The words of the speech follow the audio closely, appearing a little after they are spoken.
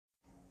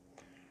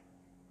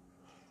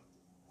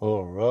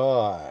All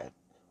right.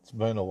 It's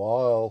been a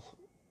while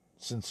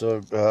since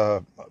I've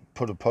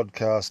put a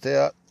podcast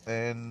out,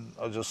 and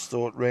I just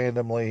thought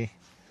randomly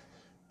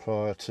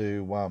prior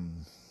to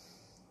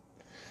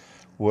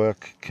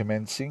work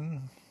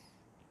commencing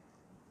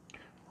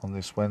on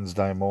this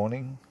Wednesday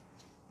morning,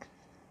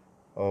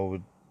 I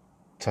would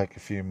take a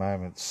few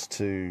moments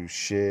to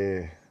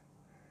share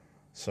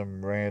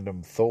some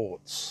random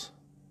thoughts.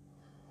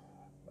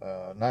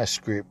 No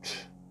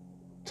script,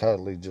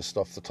 totally just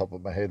off the top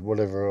of my head,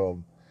 whatever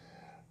I'm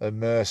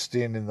immersed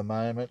in the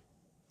moment.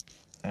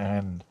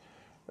 And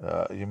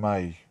you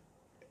may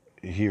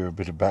hear a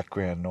bit of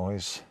background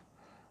noise.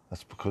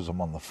 That's because I'm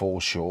on the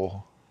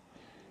foreshore,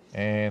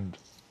 and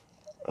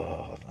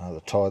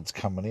the tide's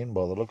coming in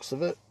by the looks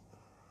of it.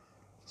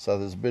 So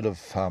there's a bit of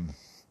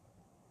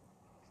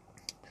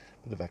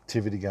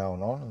activity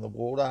going on in the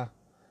water,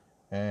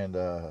 and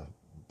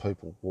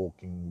people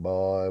walking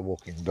by,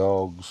 walking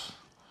dogs,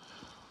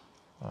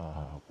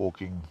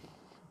 walking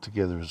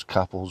together as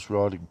couples,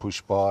 riding push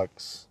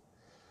bikes,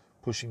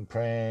 pushing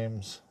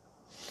prams,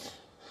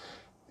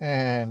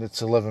 and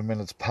it's 11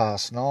 minutes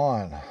past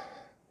 9.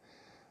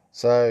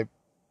 So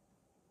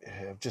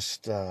I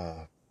just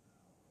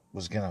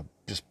was going to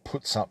just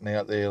put something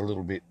out there a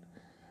little bit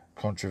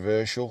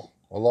controversial.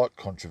 I like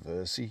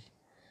controversy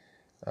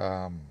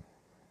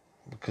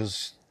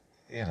because,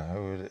 it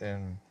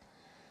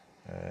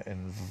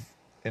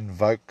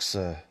invokes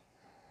a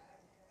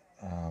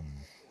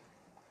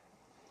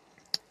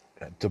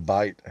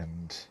debate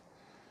and,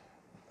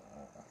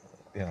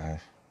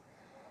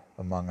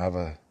 among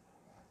other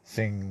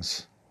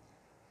things.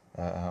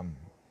 And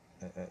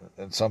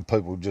some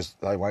people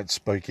they won't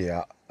speak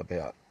out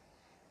about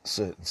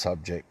certain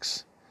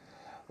subjects.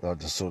 They'll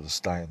just sort of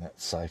stay in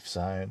that safe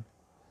zone.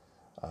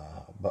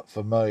 But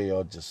for me,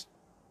 I just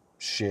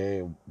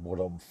share what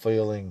I'm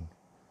feeling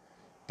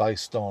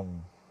based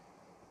on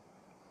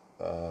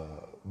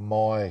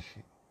my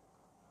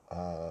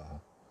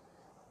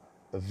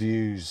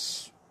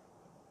views,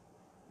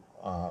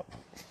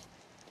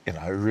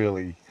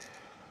 really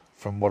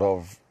from what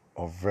I've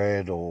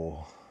read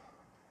or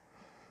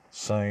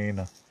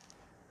seen,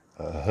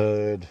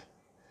 heard,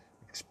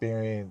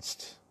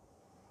 experienced,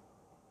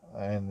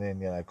 and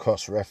then,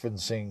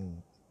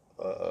 cross-referencing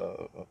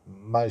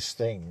most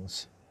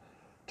things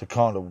to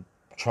kind of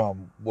try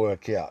and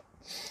work out,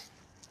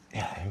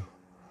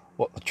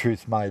 what the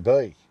truth may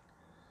be.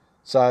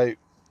 So,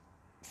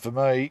 for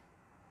me,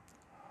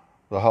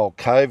 the whole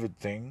COVID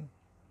thing,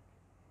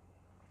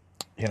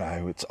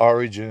 its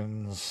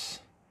origins,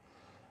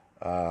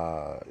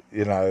 the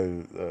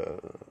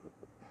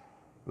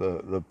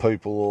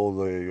people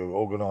or the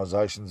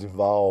organisations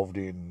involved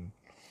in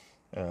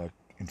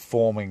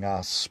informing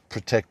us,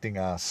 protecting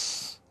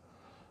us,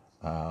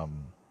 or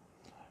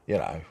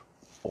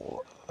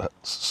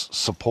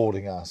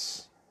supporting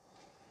us,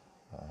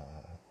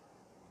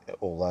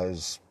 all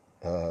those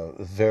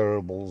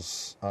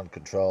variables,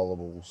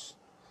 uncontrollables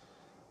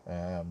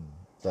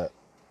that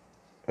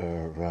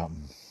are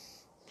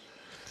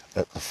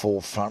at the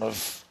forefront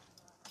of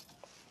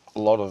a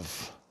lot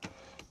of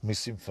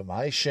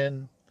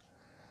misinformation,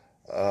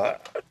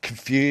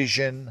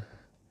 confusion,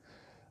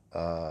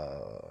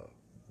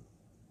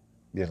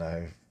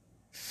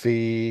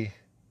 fear.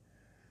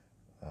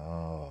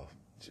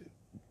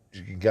 You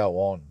can go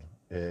on.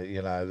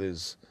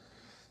 There's,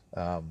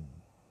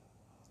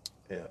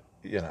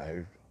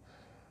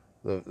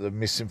 the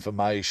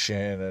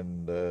misinformation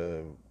and,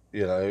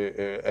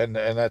 and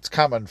that's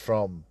coming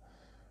from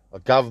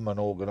government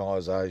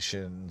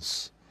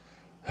organisations,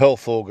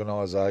 health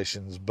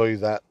organisations, be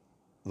that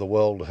the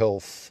World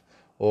Health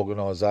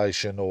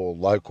Organisation or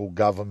local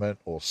government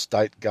or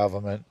state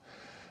government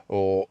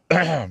or,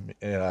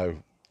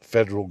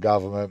 federal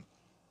government,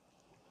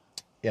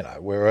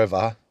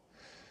 wherever,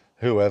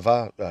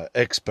 whoever,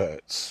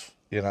 experts,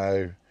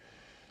 that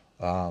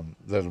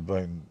have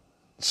been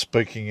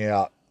speaking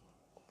out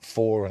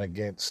for and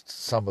against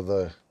some of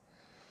the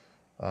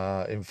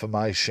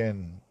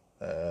information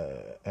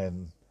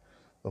and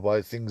the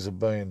way things have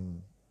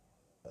been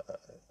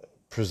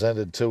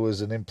presented to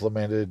us and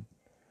implemented,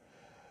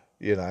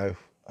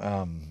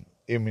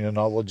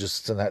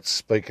 immunologists and that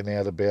speaking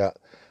out about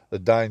the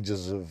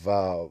dangers of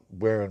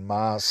wearing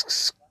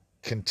masks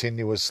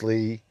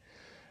continuously,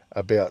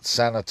 about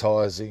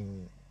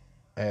sanitising,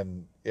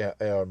 and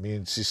our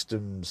immune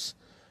systems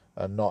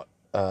are not,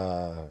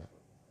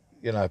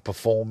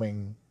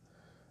 performing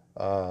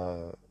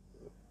the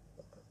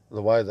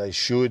way they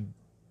should,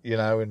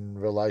 in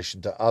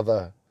relation to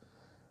other,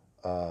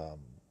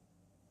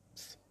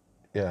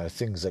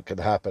 things that could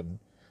happen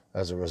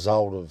as a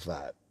result of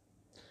that.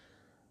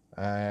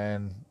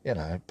 And,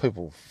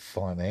 people,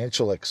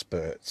 financial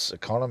experts,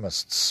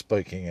 economists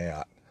speaking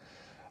out,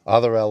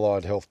 other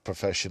allied health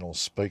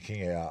professionals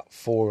speaking out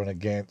for and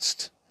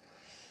against,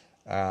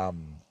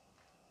 some,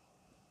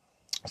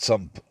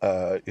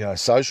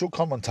 social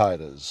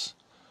commentators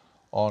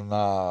on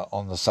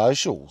the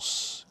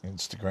socials,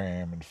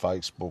 Instagram and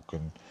Facebook,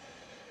 and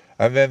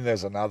then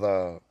there's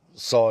another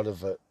side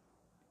of it,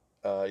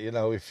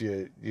 if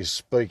you're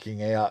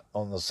speaking out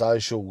on the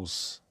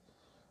socials,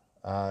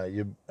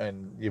 there's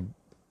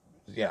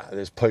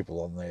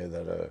people on there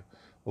that are,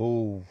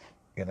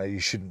 you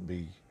shouldn't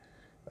be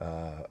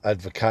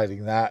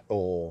advocating that,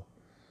 or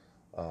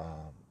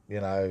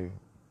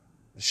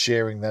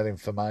sharing that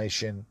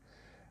information,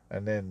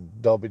 and then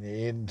dobbing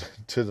you in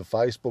to the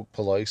Facebook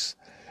police,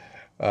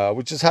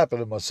 which has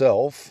happened to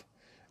myself.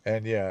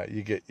 And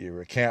you get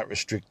your account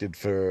restricted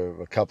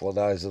for a couple of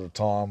days at a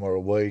time, or a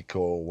week,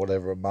 or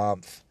whatever, a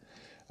month.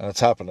 And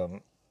it's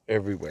happening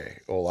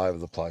everywhere, all over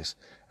the place.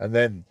 And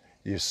then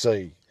you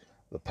see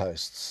the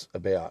posts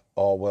about,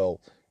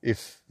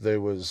 if there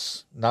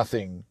was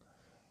nothing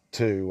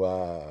to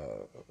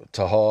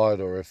hide,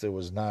 or if there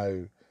was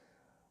no,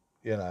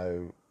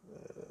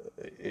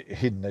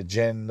 hidden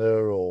agenda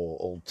or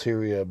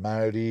ulterior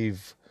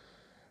motive,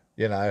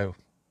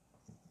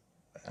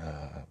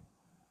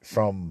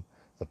 from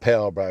the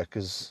power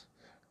brokers,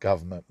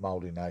 government,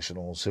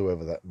 multinationals,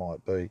 whoever that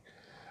might be,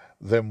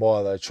 then why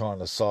are they trying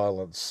to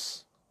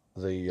silence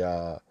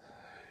the,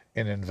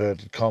 in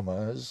inverted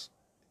commas,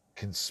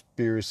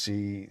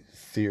 conspiracy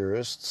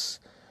theorists,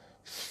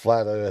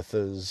 flat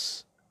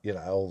earthers,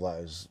 all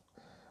those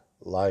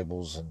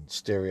labels and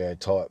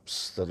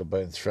stereotypes that have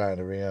been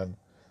thrown around,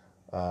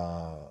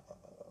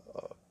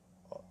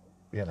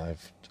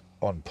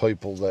 on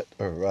people that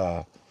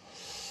are,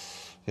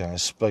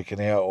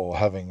 speaking out, or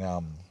having,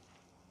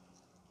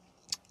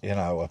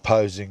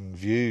 opposing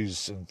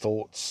views and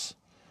thoughts,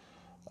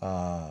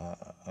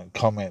 and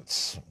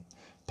comments,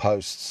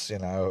 posts,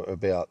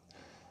 about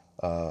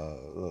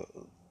the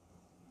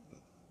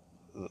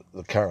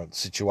current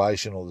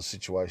situation, or the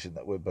situation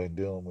that we've been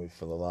dealing with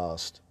for the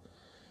last,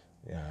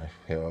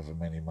 however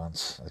many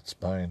months it's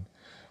been.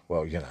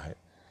 Well,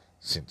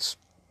 since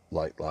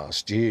late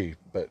last year,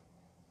 but,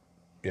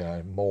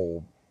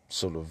 more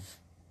sort of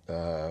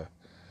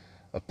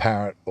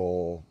apparent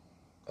or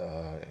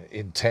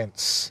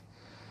intense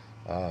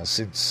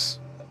since,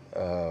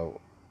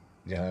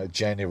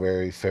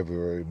 January,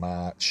 February,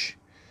 March,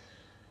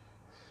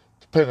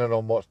 depending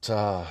on what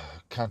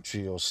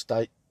country or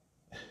state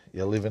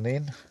you're living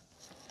in.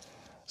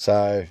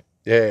 So,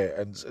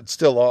 and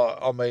still,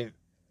 I mean,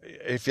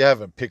 if you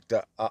haven't picked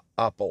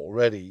up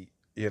already,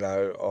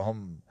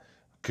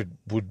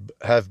 would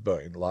have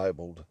been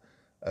labelled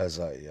as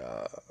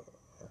a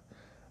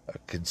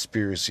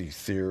conspiracy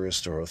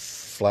theorist or a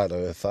flat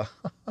earther.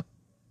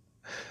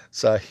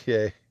 So,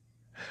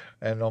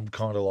 and I'm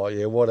kind of like,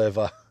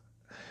 whatever.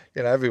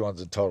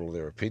 Everyone's entitled to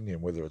their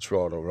opinion, whether it's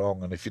right or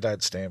wrong. And if you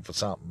don't stand for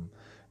something,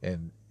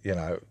 and,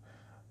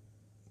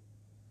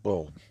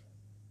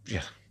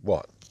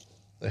 what?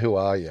 Who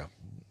are you?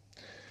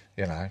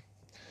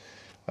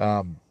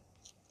 I'm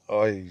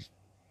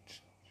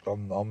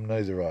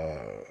neither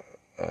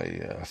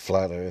a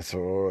flat earther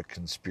or a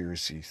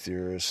conspiracy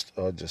theorist.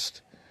 I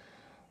just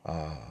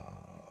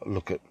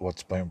look at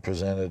what's been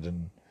presented,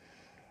 and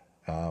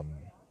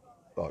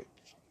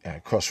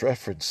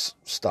cross-reference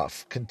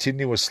stuff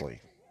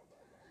continuously.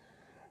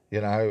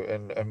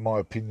 And my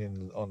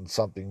opinion on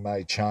something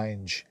may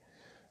change,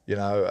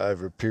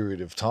 over a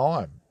period of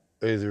time,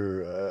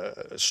 either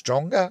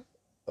stronger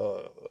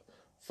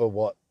for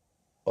what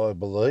I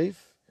believe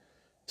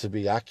to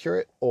be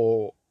accurate,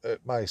 or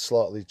it may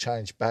slightly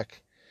change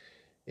back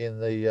in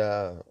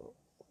the,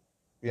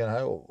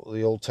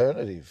 the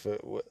alternative,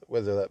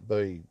 whether that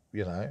be,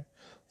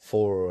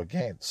 for or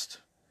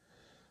against,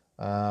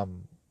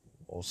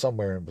 or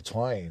somewhere in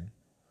between,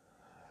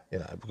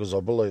 because I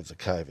believe the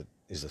COVID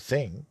is a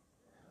thing,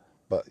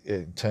 but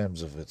in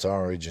terms of its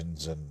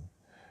origins and,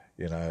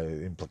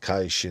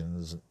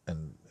 implications,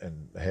 and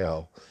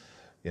how,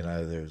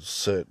 there's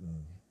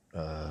certain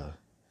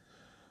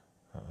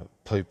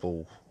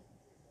people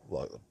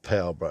like the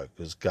power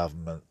brokers,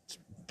 government,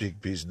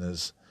 big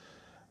business,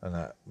 and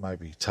that may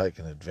be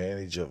taking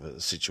advantage of a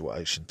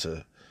situation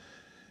to,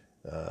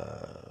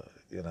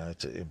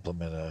 to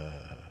implement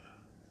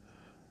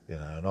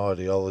an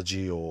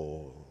ideology,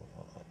 or,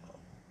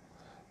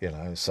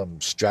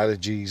 some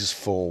strategies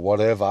for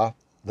whatever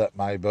that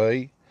may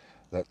be,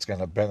 that's going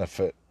to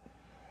benefit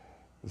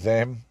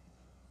them,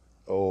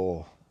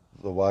 or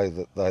the way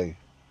that they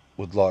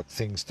would like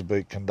things to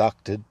be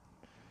conducted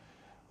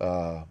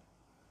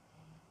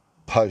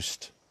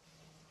post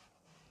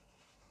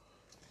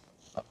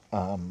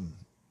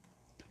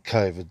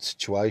COVID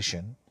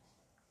situation.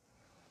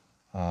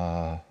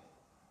 So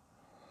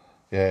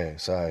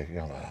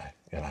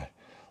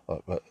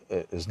but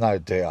there's no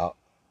doubt,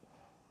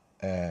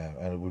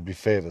 and it would be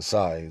fair to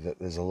say that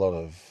there's a lot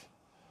of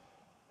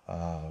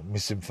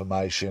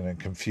misinformation and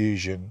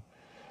confusion,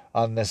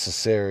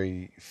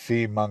 unnecessary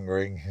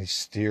fear-mongering,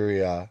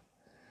 hysteria,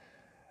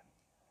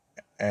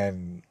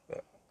 and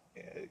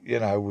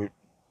they're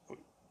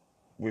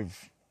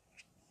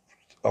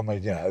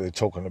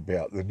talking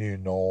about the new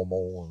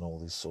normal and all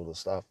this sort of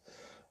stuff,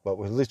 but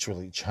we've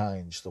literally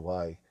changed the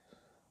way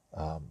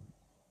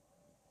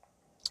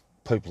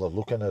people are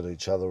looking at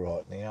each other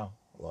right now.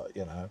 Like,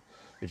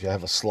 if you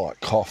have a slight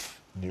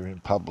cough and you're in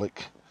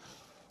public,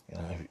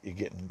 you're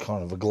getting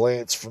kind of a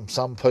glance from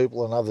some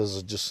people, and others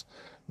are just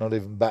not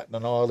even batting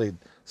an eyelid.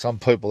 Some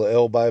people are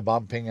elbow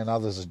bumping, and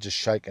others are just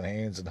shaking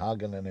hands and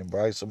hugging and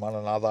embracing one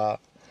another.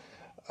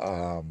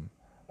 And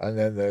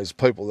then there's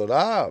people that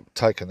are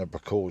taking the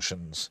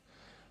precautions,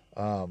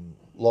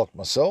 like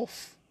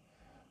myself,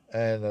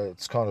 and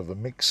it's kind of a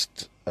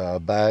mixed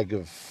bag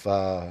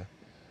of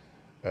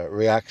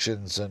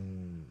reactions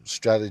and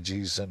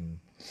strategies and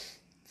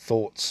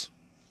thoughts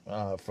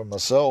from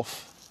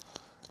myself.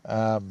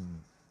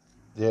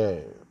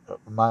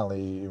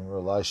 Mainly in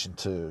relation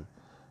to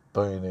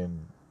being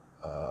in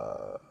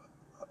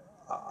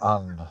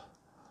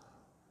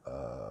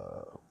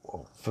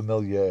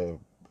unfamiliar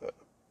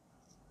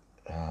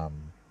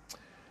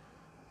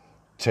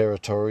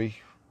territory,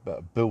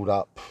 build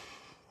up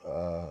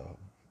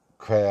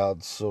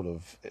crowds, sort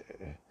of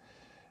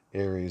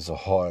areas of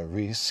high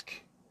risk,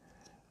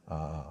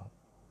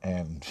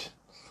 and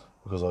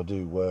because I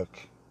do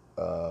work,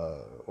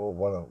 or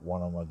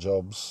one of my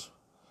jobs,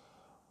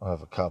 I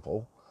have a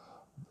couple,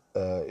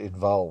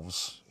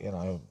 involves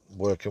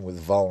working with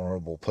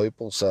vulnerable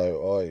people.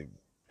 So I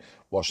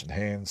washing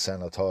hands,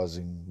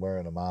 sanitising,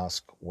 wearing a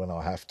mask when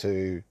I have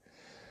to,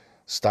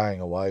 staying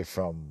away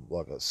from,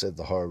 like I said,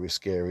 the high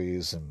risk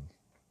areas, and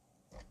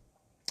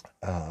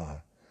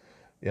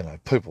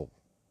people,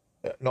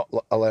 not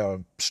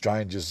allowing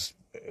strangers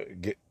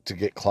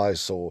get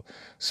close or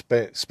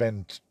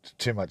spend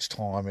too much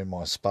time in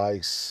my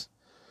space.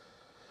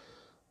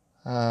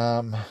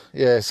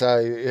 There's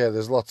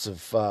lots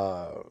of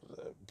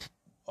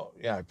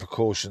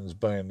precautions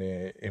being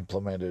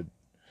implemented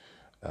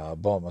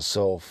by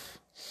myself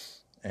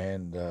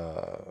and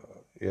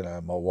my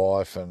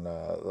wife and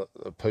the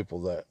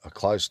people that are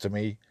close to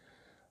me.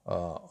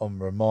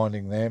 I'm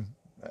reminding them.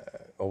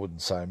 I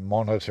wouldn't say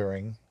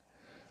monitoring,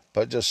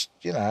 but just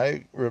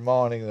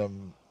reminding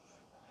them,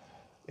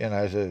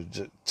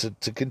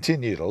 to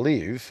continue to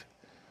live,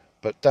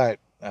 but don't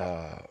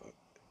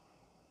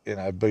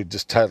be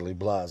just totally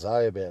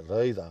blasé about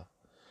it either.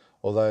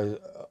 Although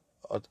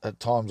at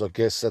times I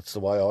guess that's the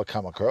way I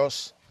come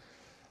across,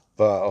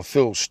 but I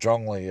feel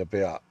strongly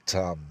about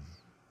how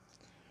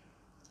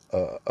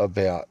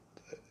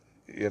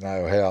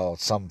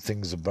some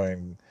things are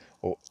being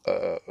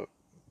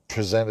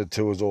presented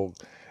to us, or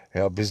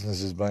how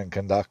business is being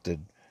conducted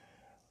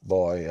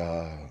by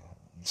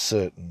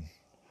certain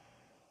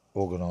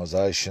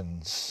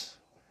organisations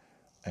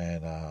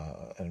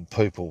and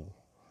people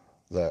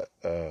that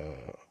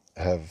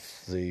have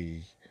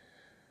the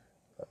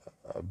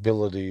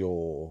ability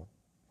or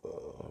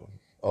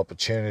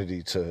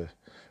opportunity to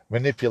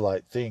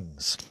manipulate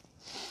things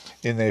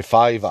in their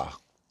favour.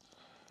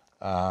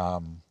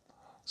 And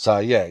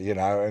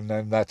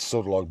then that's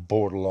sort of like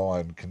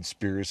borderline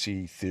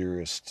conspiracy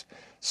theorist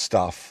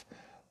stuff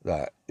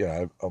that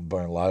I'm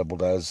being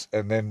labelled as.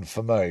 And then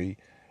for me,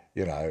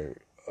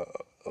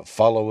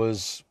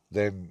 followers,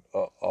 then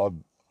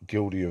I'm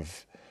guilty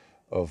of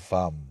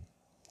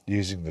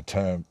using the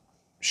term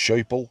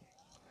sheeple,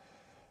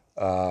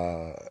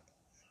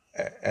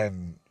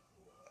 and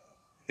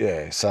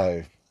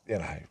so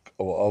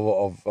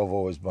I've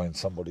always been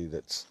somebody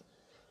that's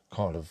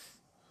kind of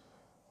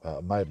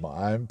made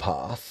my own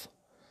path,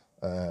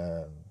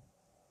 and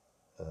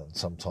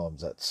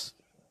sometimes that's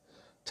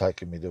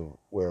taken me to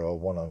where I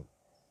want to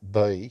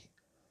be,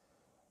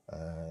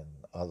 and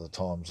other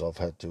times I've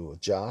had to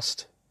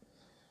adjust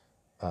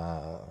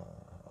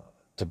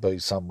to be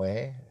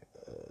somewhere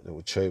to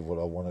achieve what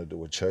I wanted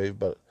to achieve.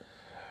 But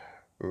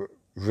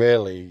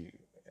rarely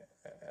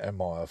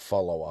am I a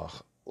follower,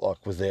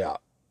 like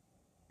without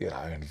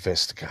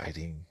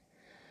investigating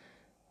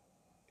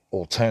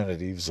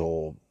alternatives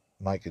or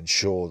making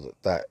sure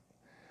that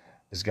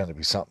is going to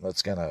be something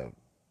that's going to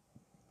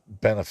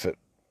benefit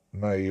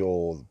me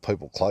or the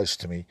people close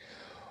to me,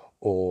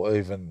 or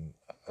even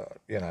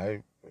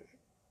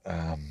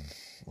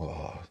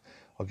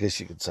I guess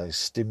you could say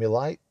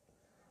stimulate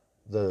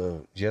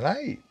the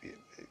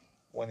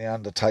when you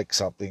undertake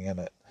something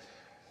and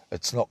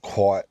it's not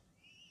quite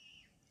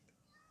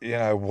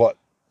what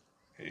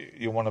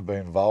you want to be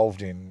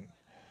involved in,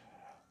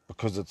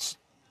 because it's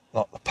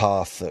not the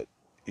path that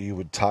you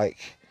would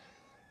take.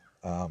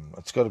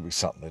 It's got to be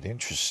something that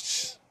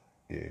interests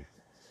you.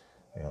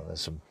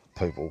 There's some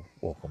people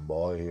walking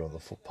by here on the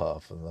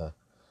footpath, and the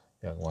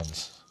young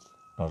one's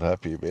not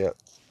happy about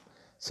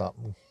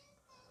something.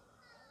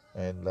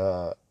 And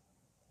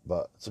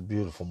but it's a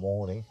beautiful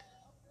morning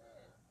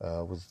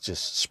with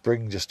just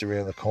spring just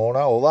around the corner.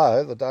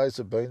 Although the days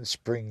have been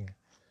spring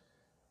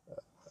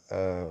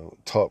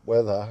type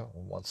weather.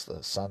 Once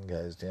the sun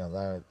goes down,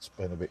 though, it's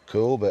been a bit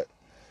cool. But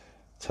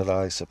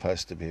today's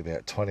supposed to be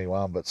about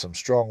 21, but some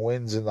strong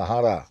winds in the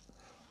Hunter,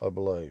 I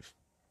believe,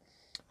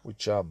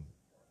 which I'm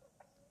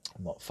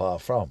not far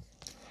from.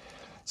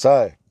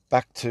 So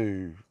back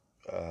to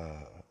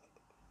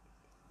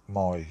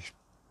my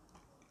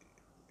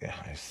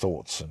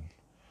thoughts and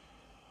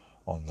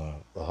on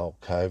the whole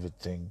COVID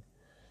thing.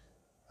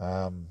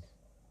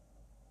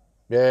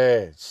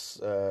 It's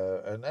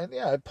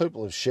and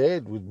people have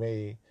shared with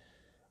me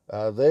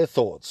their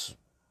thoughts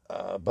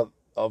but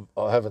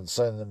I haven't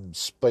seen them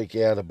speak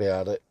out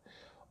about it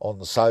on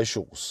the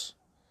socials.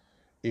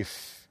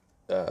 If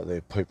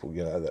they're people,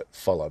 that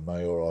follow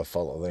me or I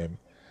follow them.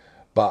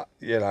 But,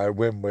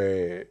 when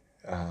we're,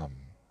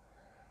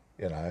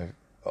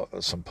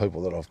 some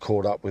people that I've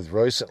caught up with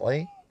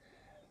recently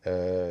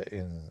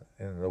in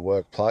the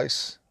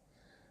workplace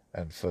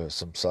and for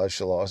some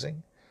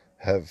socialising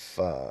have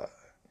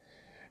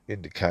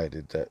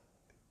indicated that,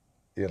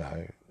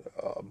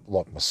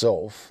 like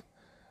myself,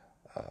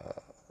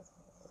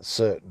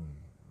 certain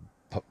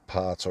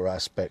parts or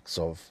aspects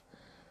of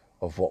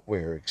what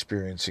we're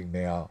experiencing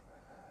now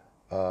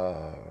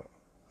are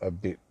a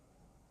bit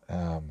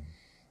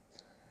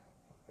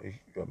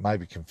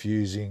maybe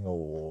confusing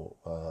or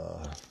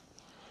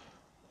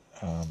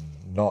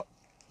not.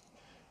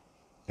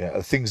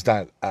 Things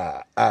don't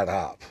add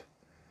up.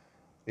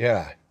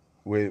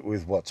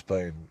 With what's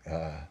been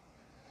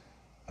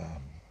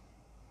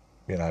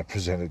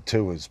presented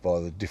to us by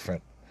the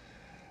different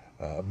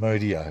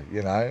media,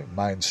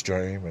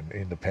 mainstream and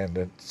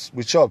independents,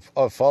 which I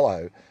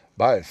follow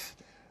both,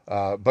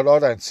 but I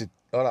don't sit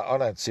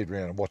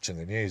around watching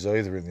the news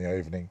either in the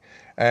evening,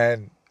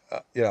 and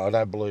I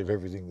don't believe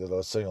everything that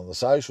I see on the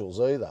socials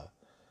either.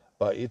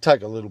 But you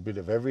take a little bit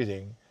of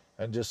everything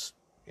and just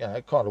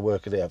kind of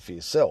work it out for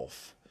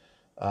yourself.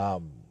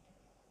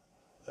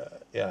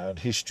 And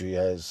history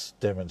has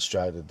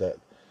demonstrated that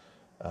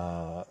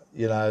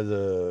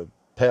the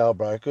power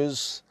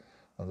brokers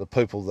and the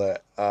people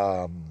that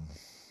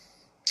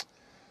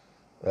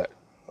that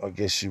I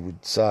guess you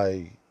would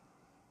say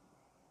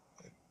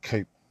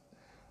keep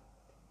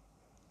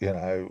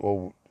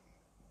or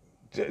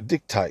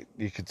dictate,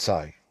 you could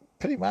say,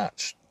 pretty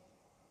much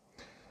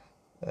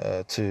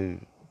to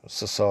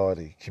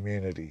society,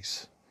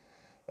 communities,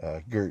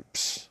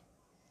 groups,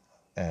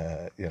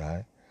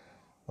 the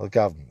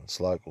governments,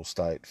 local,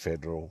 state,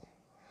 federal,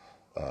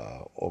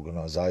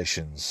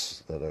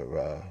 organisations that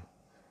are,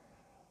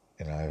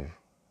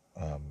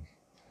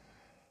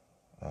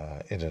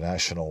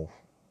 international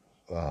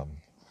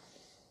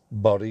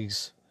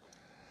bodies.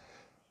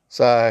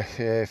 So,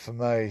 for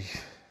me,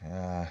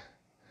 I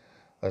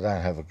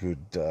don't have a good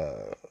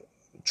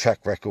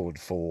track record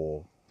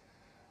for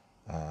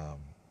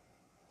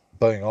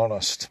being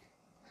honest.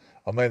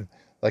 I mean,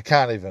 they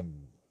can't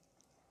even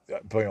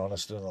be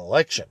honest in an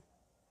election.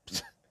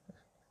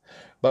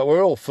 But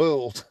we're all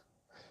fooled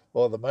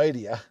by the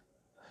media,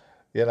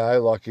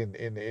 like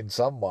in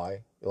some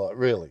way, like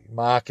really,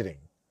 marketing,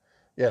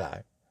 you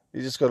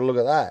just got to look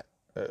at that,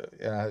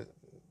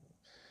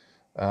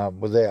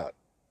 without,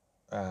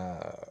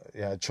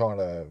 trying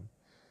to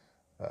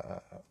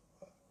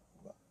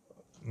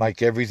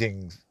make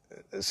everything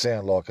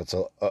sound like it's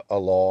a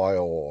lie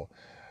or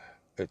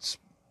it's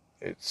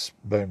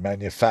been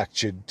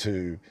manufactured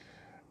to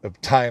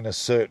obtain a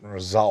certain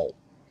result,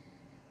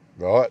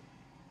 right?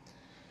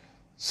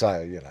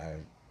 So,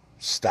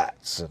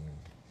 stats and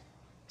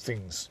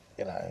things,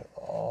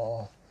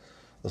 the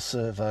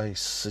survey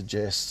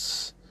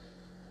suggests,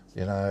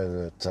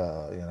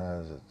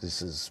 that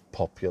this is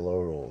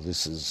popular or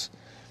this is,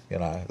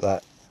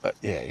 that. But,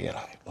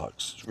 like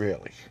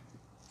really,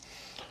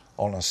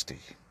 honesty,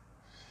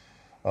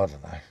 I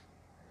don't know.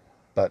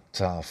 But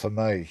for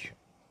me,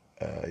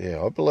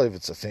 I believe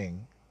it's a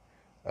thing.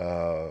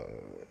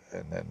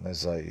 And then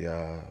there's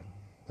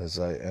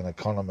an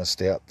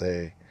economist out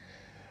there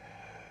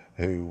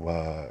who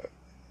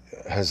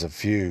has a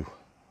view,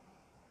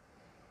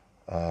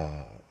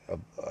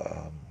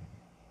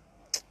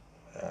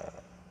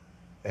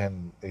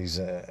 and he's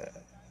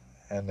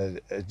an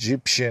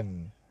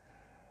Egyptian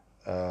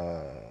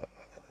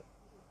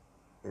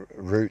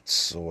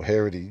roots or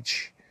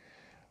heritage,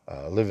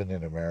 living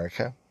in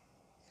America.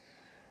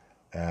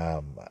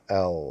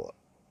 El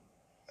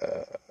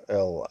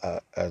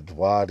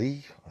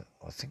Adwadi,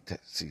 I think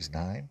that's his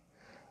name,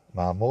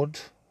 Mahmoud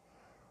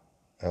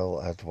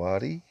El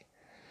Adwadi,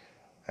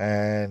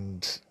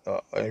 and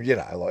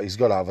like he's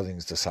got other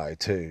things to say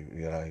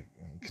too,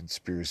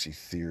 conspiracy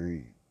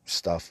theory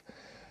stuff,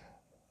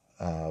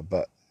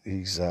 but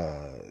he's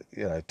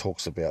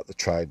talks about the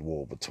trade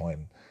war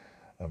between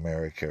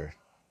America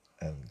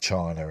and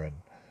China, and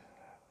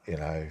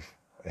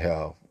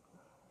how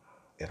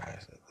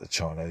the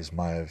Chinese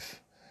may have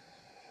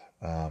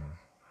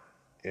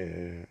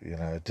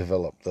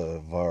developed the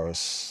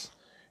virus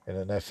in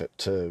an effort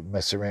to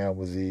mess around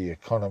with the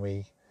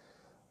economy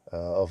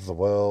of the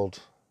world,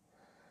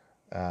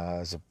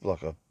 as a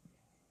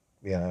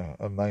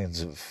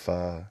means of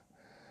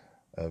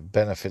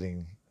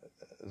benefiting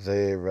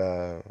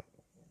their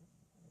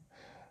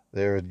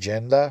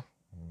agenda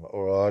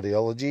or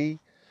ideology.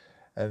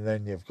 And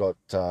then you've got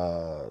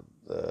I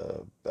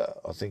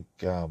think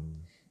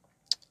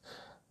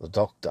the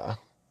doctor,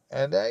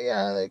 and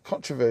they're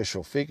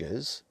controversial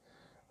figures.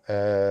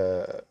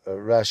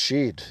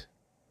 Rashid,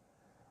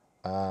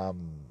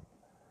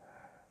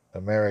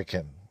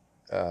 American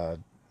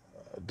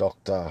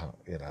doctor.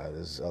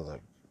 There's other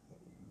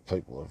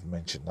people have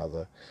mentioned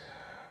other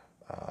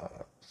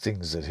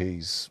things that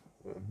he's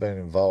been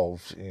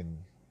involved in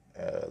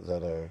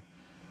that are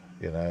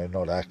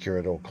not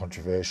accurate or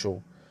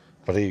controversial.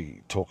 But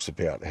he talks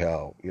about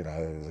how,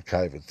 the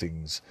COVID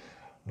thing's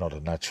not a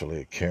naturally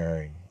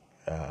occurring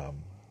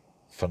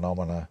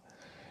phenomena,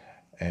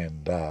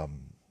 and,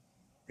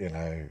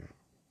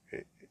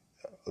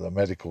 the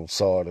medical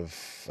side of,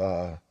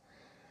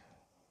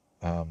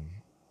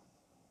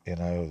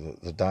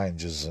 the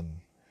dangers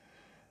and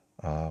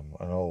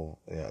all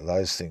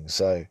those things.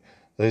 So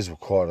these were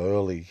quite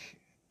early,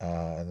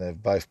 and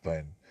they've both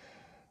been,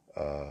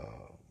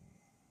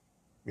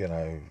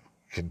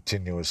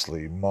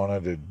 continuously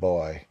monitored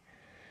by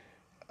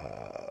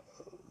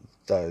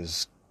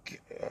those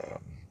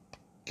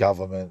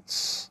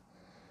governments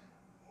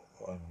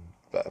and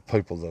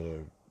people that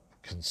are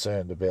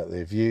concerned about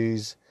their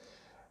views,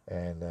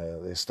 and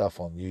their stuff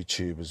on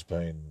YouTube has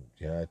been,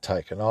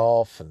 taken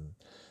off,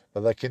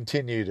 but they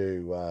continue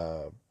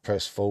to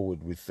press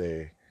forward with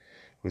their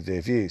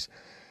views.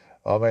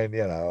 I mean,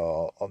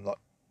 I'm not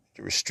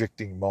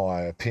restricting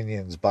my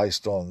opinions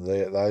based on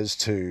those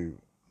two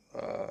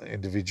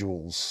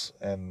individuals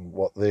and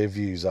what their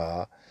views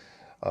are.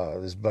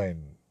 There's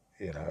been,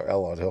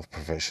 allied health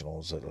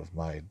professionals that have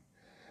made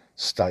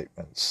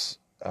statements,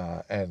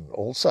 and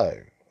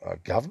also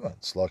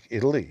governments like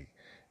Italy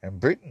and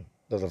Britain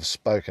that have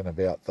spoken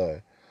about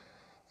the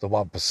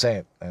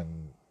 1%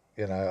 and,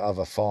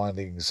 other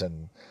findings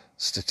and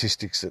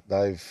statistics that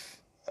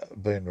they've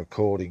been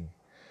recording.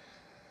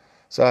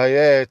 So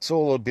yeah, it's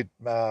all a bit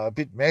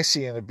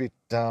messy and a bit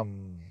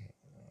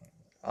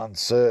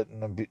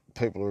uncertain.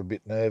 People are a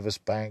bit nervous.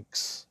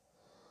 Banks,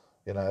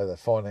 the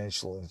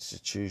financial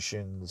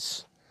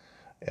institutions,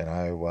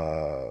 there's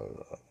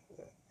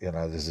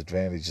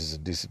advantages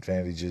and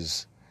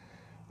disadvantages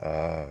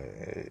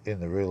in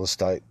the real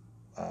estate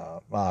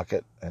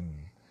market and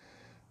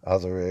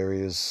other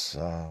areas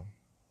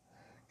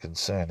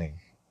concerning,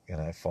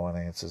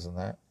 finances and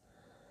that.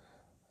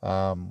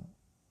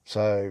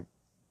 So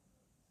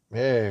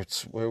yeah,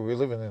 we're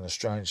living in a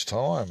strange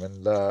time,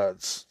 and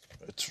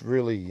it's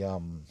really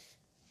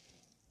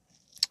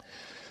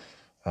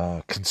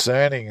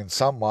concerning in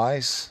some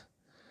ways,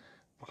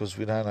 because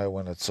we don't know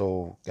when it's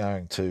all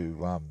going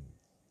to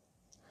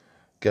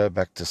go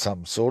back to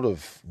some sort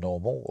of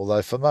normal.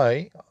 Although for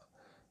me,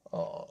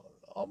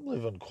 I'm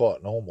living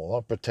quite normal.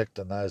 I'm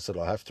protecting those that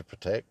I have to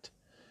protect,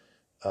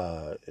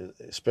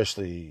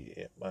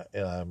 especially my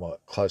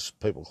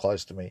people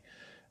close to me,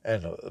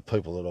 and the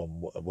people that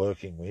I'm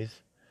working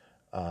with.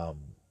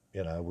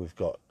 We've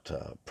got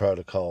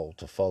protocol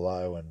to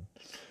follow and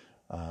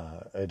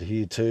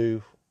adhere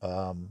to,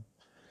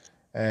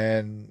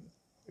 and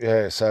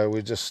yeah, so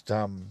we're just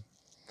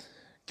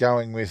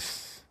going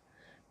with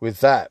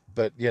that.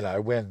 But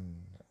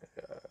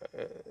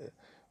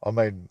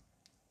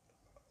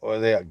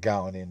without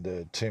going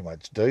into too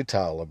much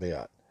detail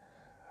about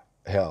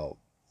how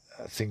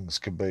things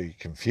can be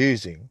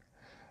confusing,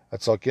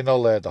 it's like you're not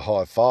allowed to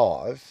high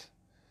five,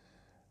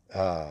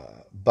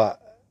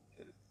 but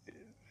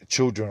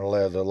children are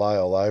allowed to lay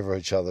all over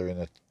each other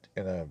in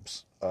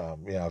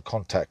a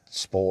contact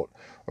sport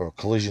or a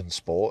collision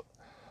sport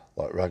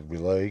like rugby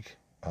league,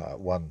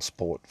 one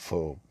sport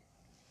for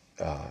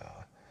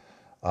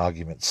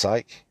argument's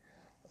sake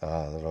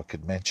that I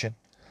could mention.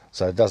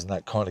 So doesn't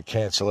that kind of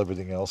cancel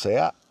everything else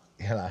out?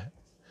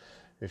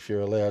 If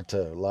you're allowed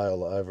to lay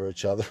all over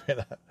each other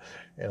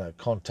in a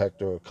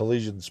contact or a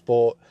collision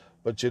sport,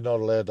 but you're not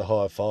allowed to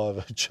high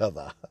five each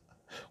other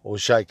or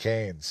shake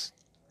hands.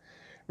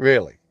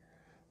 Really,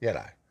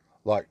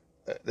 like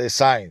they're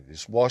saying,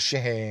 just wash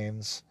your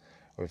hands,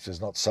 or if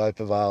there's not soap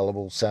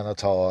available,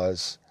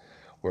 sanitize,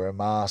 wear a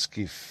mask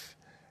if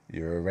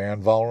you're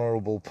around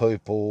vulnerable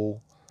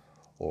people,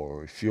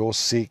 or if you're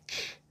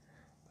sick,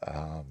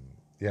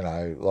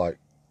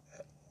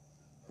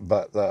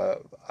 but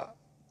the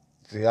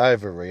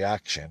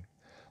overreaction,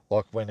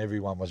 like when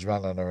everyone was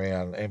running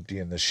around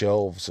emptying the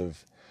shelves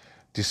of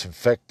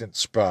disinfectant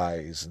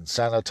sprays and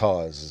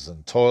sanitizers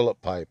and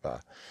toilet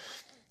paper,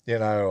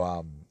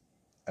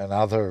 and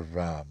other,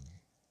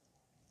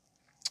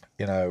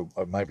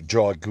 maybe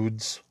dry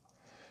goods,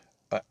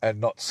 and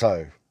not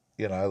so,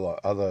 like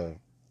other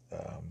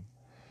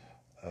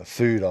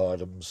food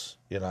items,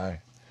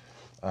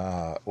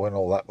 when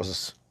all that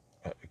was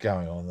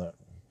going on.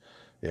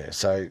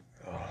 So,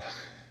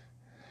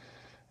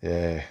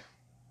 I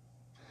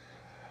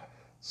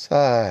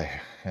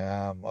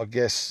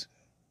guess,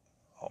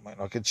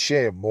 I could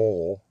share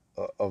more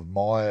of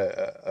my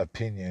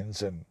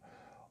opinions and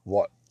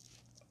what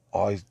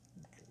I,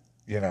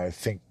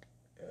 think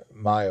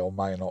may or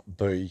may not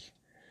be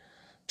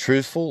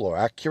truthful or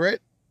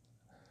accurate.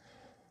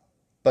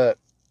 But,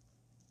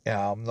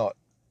 I'm not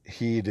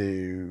here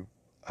to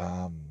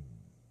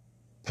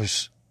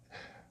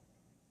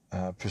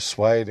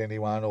persuade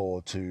anyone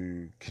or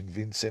to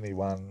convince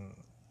anyone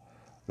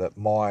that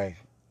my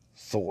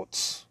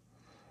thoughts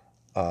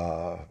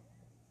are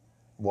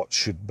what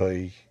should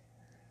be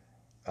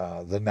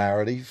the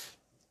narrative.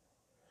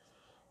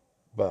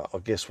 But I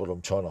guess what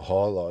I'm trying to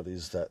highlight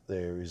is that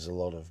there is a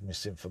lot of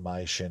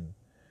misinformation,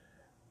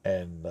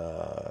 and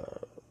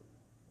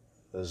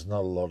there's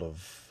not a lot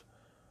of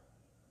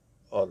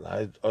I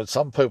don't know,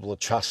 some people are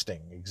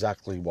trusting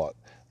exactly what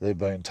they're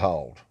being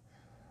told.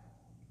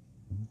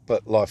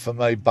 But like for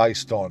me,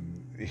 based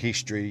on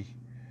history,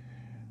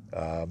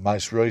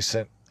 most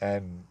recent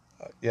and,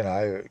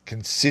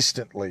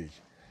 consistently,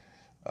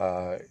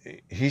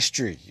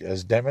 history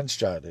has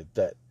demonstrated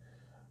that,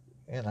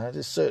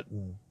 there's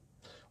certain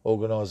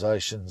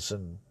organisations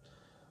and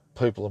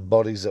people and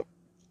bodies that,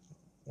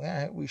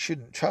 we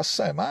shouldn't trust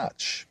so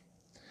much,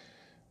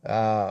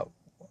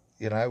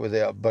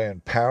 without being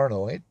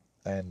paranoid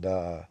and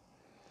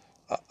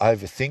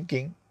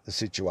overthinking the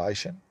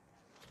situation.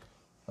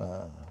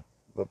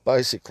 But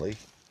basically,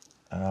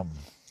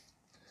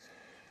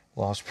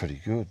 life's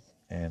pretty good,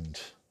 and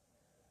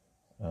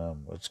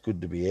it's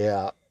good to be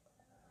out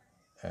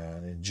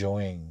and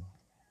enjoying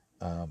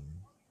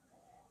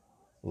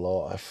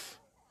life.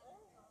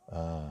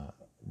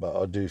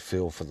 But I do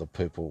feel for the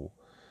people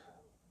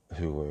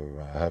who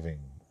are having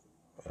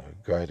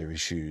greater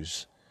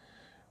issues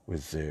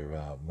with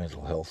their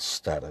mental health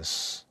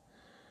status.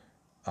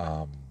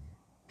 So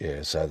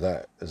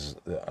that is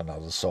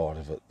another side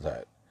of it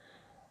that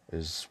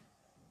is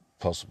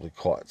possibly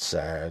quite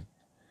sad.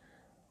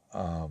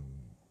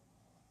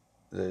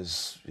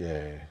 There's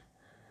an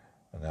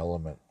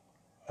element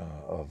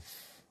of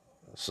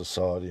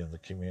society and the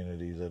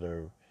community that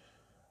are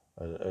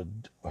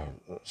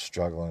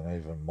struggling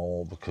even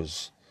more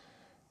because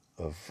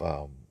of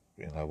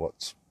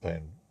what's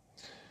been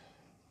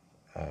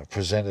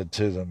presented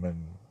to them,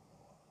 and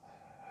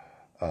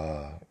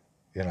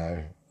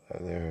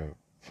they're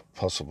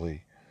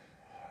possibly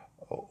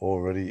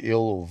already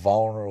ill or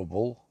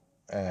vulnerable,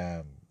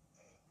 and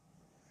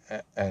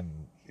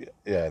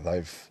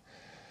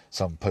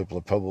some people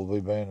have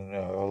probably been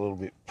a little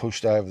bit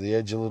pushed over the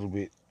edge a little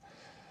bit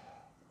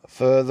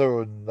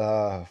further, and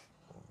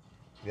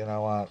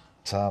aren't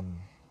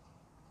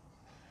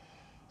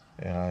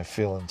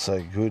feeling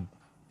so good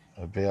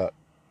about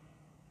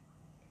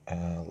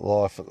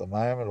life at the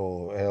moment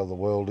or how the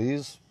world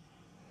is.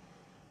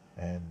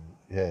 And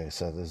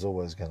so there's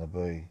always going to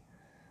be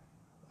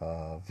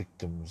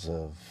victims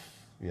of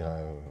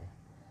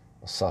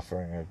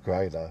suffering a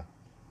greater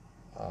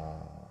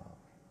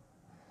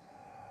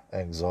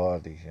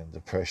anxiety and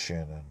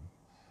depression, and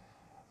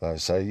they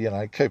say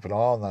keep an eye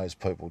on those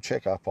people,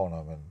 check up on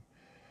them, and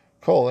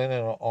call in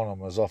on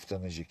them as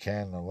often as you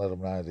can, and let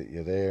them know that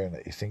you're there and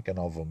that you're thinking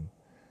of them,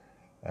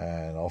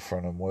 and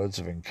offering them words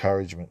of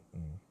encouragement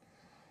and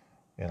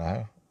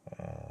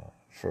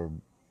for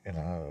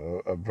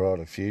a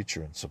brighter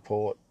future and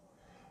support.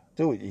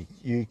 Do what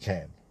you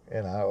can,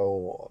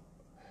 or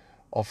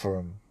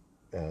offer them,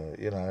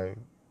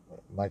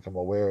 make them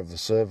aware of the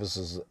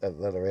services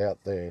that are out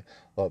there.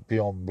 Like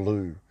Beyond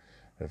Blue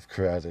have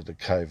created a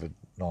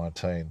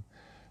COVID-19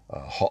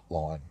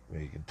 hotline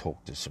where you can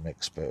talk to some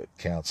expert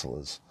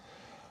counsellors,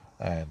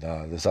 and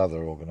there's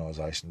other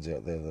organisations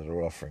out there that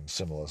are offering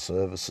similar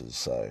services.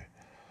 So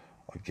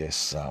I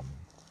guess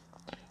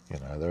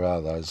there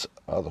are those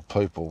other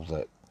people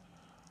that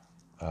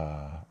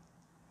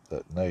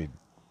need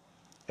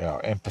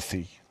our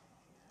empathy,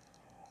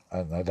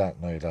 and they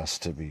don't need us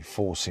to be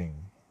forcing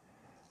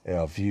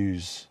our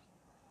views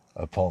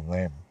upon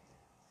them,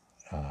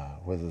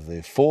 whether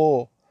they're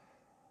for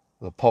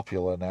the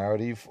popular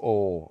narrative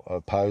or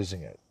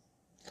opposing it.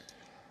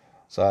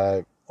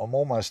 So I'm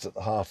almost at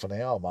the half an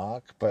hour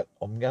mark, but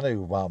I'm going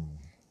to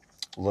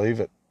leave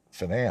it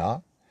for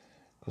now,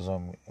 because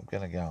I'm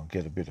going to go and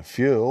get a bit of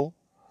fuel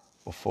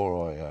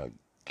before I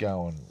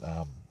go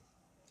and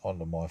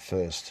onto my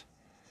first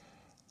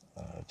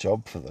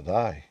job for the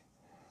day.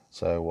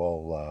 So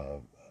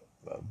I'll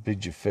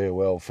bid you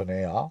farewell for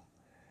now,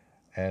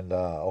 and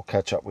I'll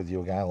catch up with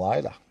you again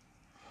later.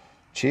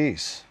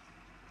 Cheers.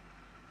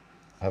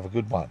 Have a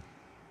good one.